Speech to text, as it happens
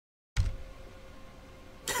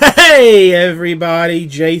Hey everybody,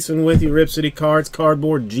 Jason with you, Rip City Cards,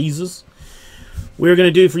 Cardboard Jesus. We're going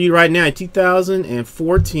to do for you right now a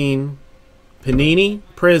 2014 Panini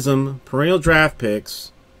Prizm Perennial Draft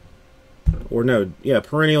Picks, or no, yeah,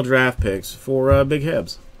 Perennial Draft Picks for Big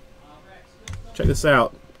Hebs. Check this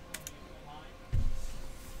out.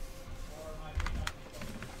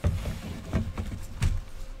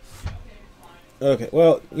 Okay,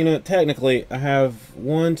 well, you know, technically I have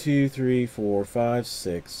 1, 2, 3, 4, 5,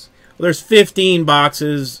 6. Well, there's 15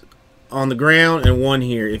 boxes on the ground and one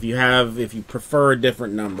here if you prefer a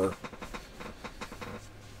different number.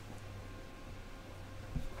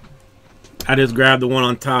 I just grabbed the one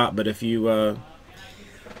on top, but if you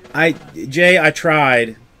Jay, I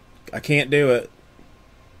tried. I can't do it.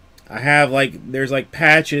 I have there's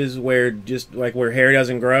patches where just where hair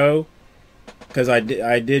doesn't grow, because I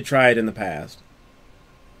did try it in the past.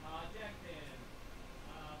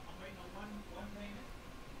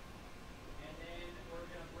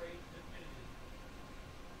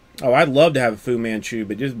 Oh, I'd love to have a Fu Manchu,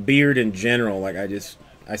 but just beard in general,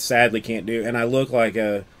 I sadly can't do. And I look like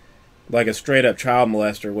a straight up child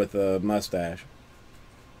molester with a mustache.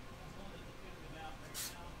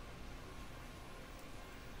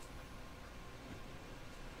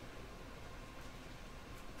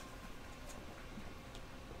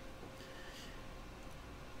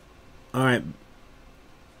 All right.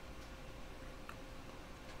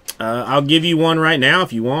 I'll give you one right now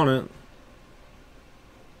if you want it.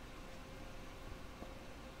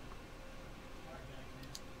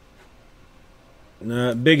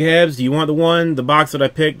 Big Hebs, do you want the box that I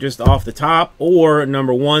picked just off the top, or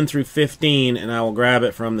number 1 through 15, and I will grab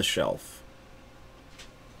it from the shelf?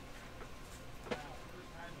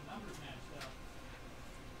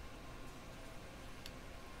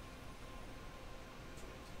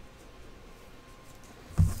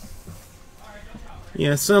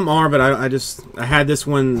 Yeah, some are, but I had this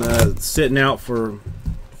one sitting out for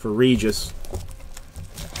Regis.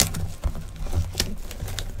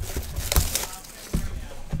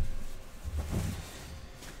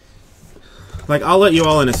 I'll let you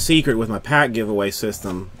all in a secret with my pack giveaway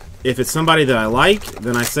system. If it's somebody that I like,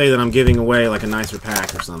 then I say that I'm giving away a nicer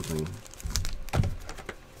pack or something.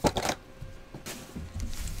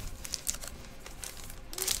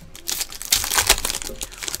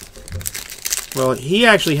 Well, he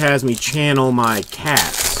actually has me channel my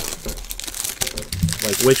cats.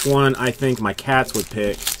 Which one I think my cats would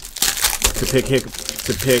pick to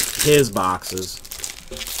pick his boxes.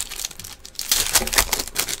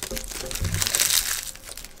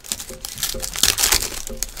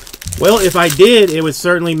 Well, if I did, it would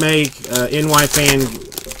certainly make NY fan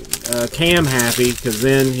Cam happy, because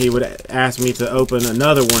then he would ask me to open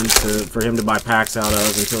another one for him to buy packs out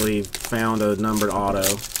of until he found a numbered auto.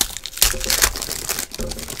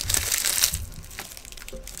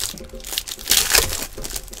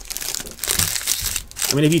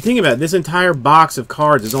 I mean, if you think about it, this entire box of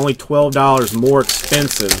cards is only $12 more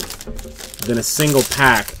expensive than a single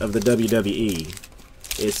pack of the WWE.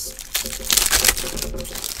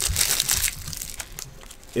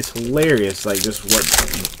 It's hilarious, just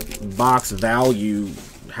what box value,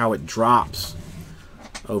 how it drops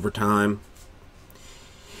over time.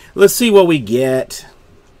 Let's see what we get.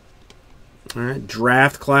 All right,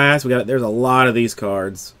 draft class. There's a lot of these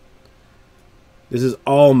cards. This is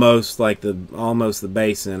almost almost the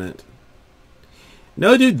base in it.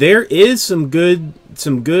 No, dude, there is some good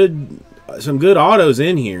autos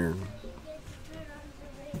in here.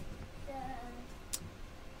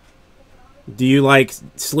 Do you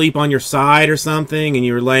sleep on your side or something and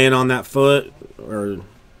you're laying on that foot or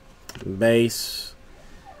base?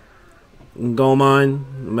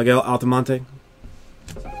 Golman, Miguel Altamonte.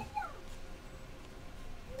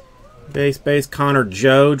 Base, Connor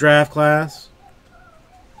Joe draft class.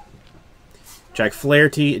 Jack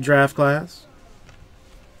Flaherty draft class.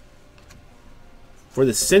 For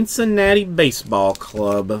the Cincinnati Baseball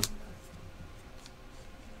Club,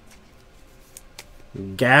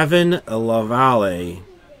 Gavin LaValle.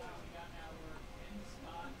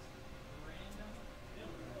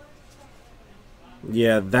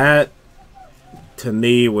 Yeah, that to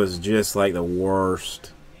me was just the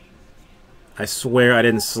worst. I swear I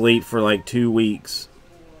didn't sleep for 2 weeks.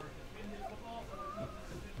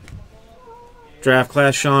 Draft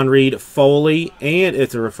class Sean Reed Foley, and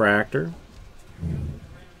it's a refractor.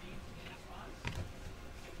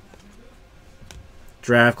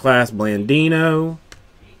 Draft class Blandino.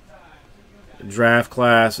 Draft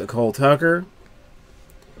class Cole Tucker.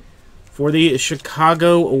 For the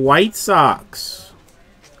Chicago White Sox,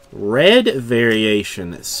 red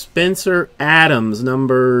variation, Spencer Adams,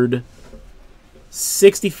 numbered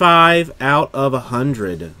 65 out of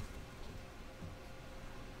 100.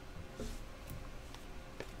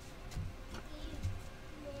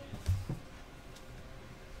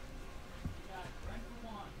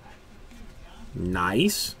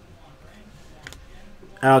 Nice.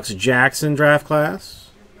 Alex Jackson draft class.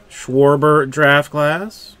 Schwarber draft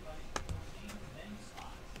class.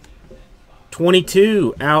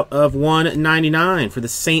 22 out of 199 for the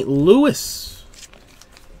St. Louis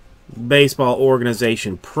baseball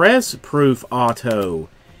organization. Press proof auto.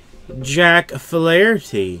 Jack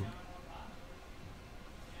Flaherty.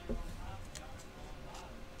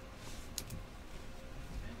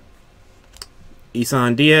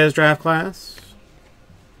 Isan Diaz draft class.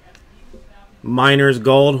 Miners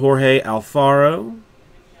Gold, Jorge Alfaro.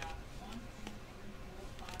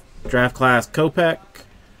 Draft class Kopech.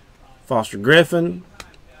 Foster Griffin.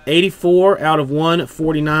 84 out of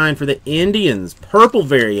 149 for the Indians. Purple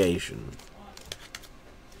variation.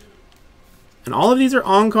 And all of these are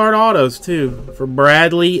on-card autos, too, for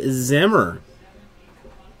Bradley Zimmer.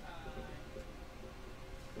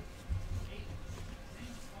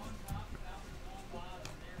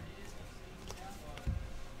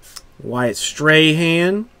 Wyatt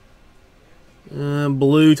Strahan,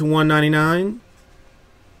 blue to 199.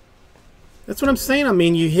 That's what I'm saying. I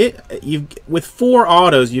mean, with 4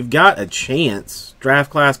 autos, you've got a chance. Draft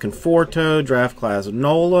class Conforto, draft class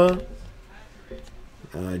Nola,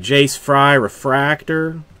 Jace Fry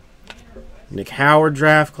refractor, Nick Howard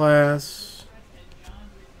draft class,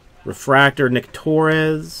 refractor Nick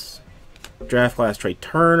Torres, draft class Trey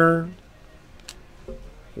Turner,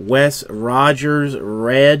 Wes Rogers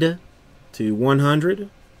red to 100.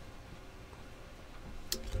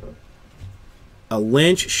 A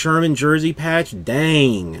Lynch Sherman jersey patch.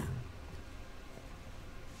 Dang.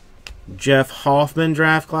 Jeff Hoffman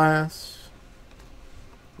draft class.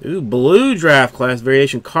 Ooh, blue draft class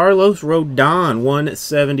variation. Carlos Rodon,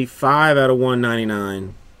 175 out of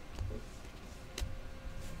 199.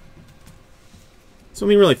 So, I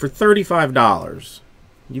mean, really, for $35,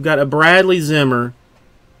 you've got a Bradley Zimmer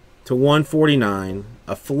to 149,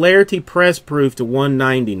 a Flaherty press proof to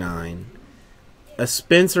 199, a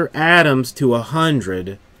Spencer Adams to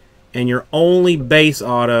 100, and your only base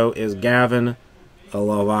auto is Gavin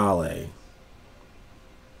Lavallee.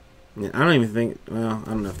 I don't even think, well, I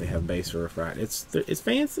don't know if they have base or refract. It's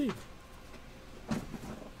fancy. I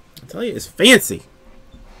tell you, it's fancy.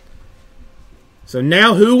 So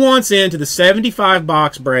now who wants into the 75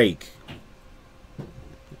 box break?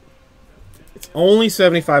 It's only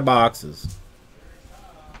 75 boxes.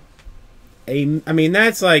 I mean,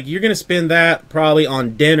 that's like, you're going to spend that probably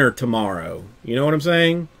on dinner tomorrow. You know what I'm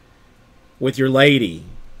saying? With your lady.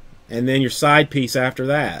 And then your side piece after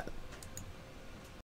that.